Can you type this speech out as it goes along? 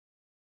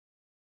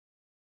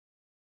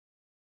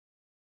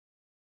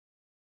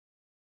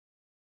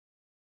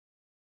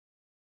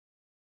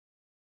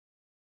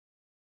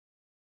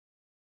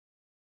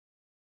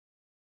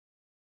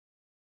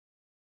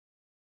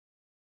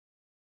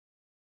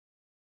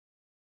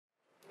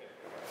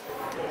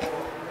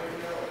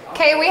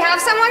Okay, we have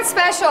someone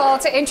special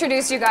to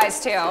introduce you guys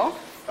to.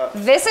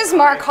 This is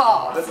Marc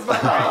Hall. This is Marc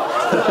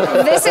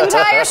Hall. This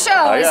entire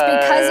show is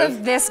because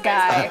of this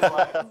guy.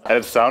 And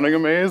it's sounding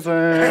amazing.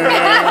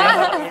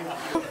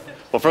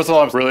 Well, first of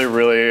all, I'm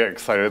really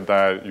excited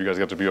that you guys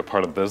get to be a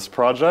part of this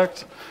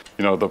project.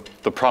 You know,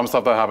 the prom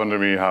stuff that happened to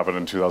me happened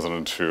in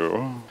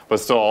 2002, but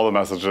still all the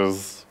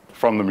messages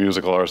from the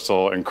musical are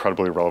still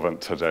incredibly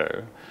relevant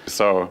today.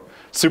 So,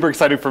 super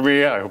exciting for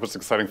me. I hope it's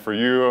exciting for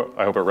you.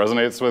 I hope it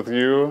resonates with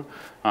you.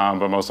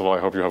 But most of all, I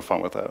hope you have fun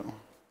with it.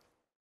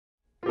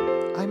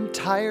 I'm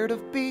tired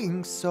of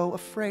being so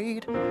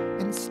afraid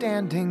and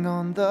standing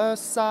on the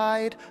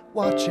side,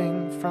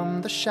 watching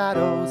from the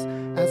shadows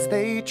as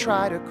they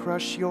try to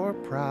crush your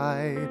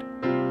pride.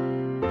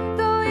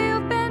 Though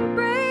you've been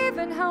brave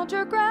and held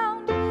your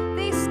ground,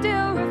 they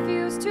still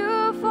refuse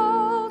to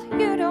fold.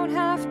 You don't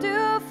have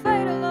to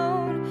fight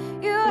alone.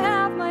 You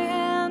have my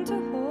hand to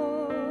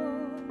hold.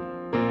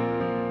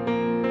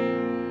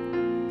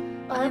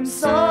 I'm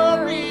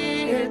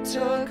sorry it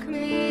took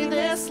me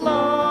this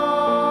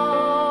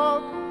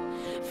long.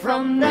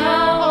 From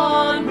now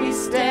on we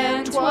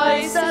stand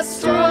twice as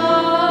strong.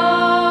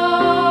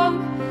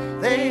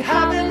 They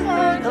haven't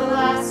heard the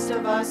last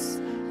of us.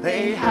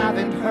 They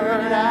haven't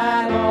heard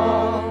at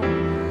all.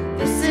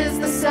 This is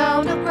the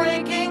sound of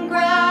breaking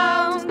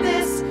ground.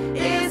 This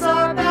is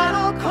our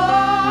battle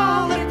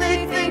call. If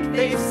they think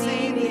they've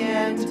seen the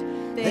end,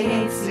 they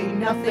ain't seen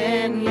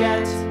nothing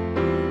yet.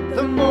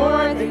 The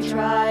more they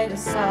try to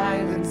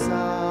silence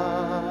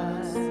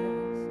us,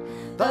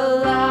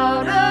 the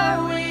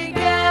louder we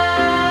get.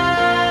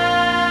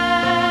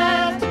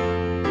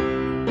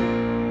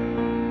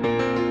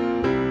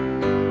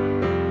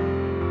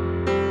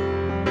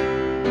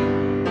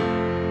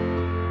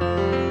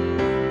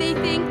 They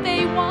think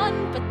they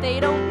won, but they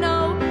don't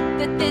know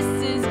that this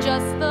is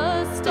just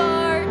the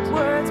start.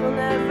 Words will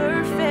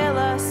never fail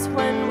us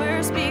when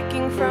we're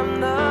speaking from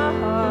the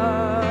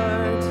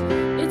heart.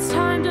 It's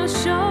time to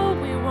show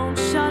we won't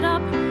shut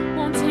up,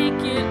 won't take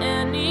it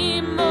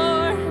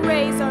anymore.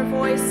 Raise our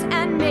voice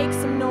and make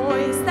some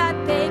noise that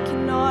they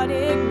cannot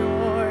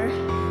ignore.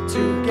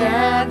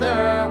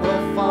 Together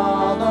we'll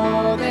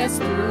follow this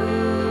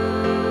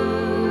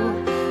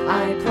through.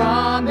 I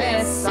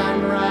promise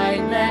I'm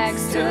right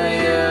next to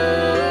you.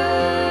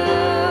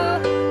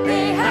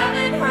 They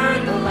haven't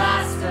heard the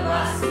last of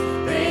us.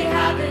 They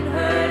haven't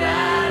heard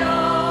at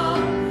all.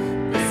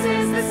 This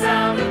is the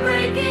sound of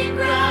breaking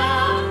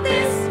ground.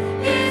 This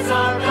is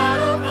our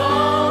battle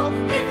call.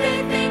 If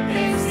they think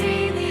they've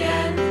seen the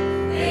end,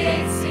 they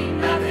ain't seen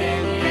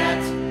nothing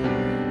yet.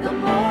 The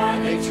more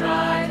they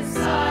try to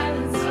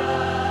silence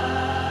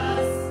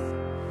us,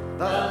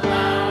 the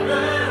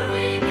louder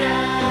we get.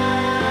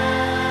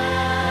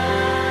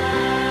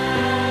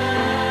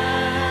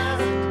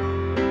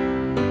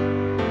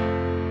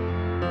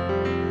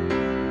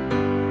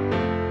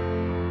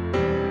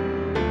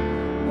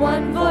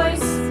 One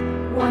voice,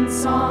 one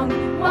song,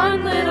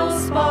 one little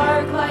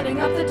spark lighting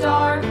up the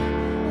dark.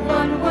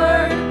 One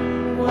word,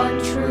 one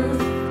truth,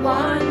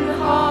 one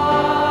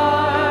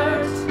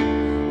heart.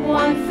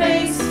 One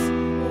face,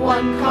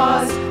 one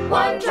cause,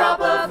 one drop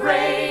of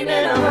rain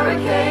in a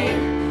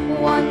hurricane.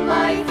 One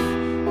life,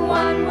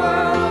 one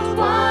world.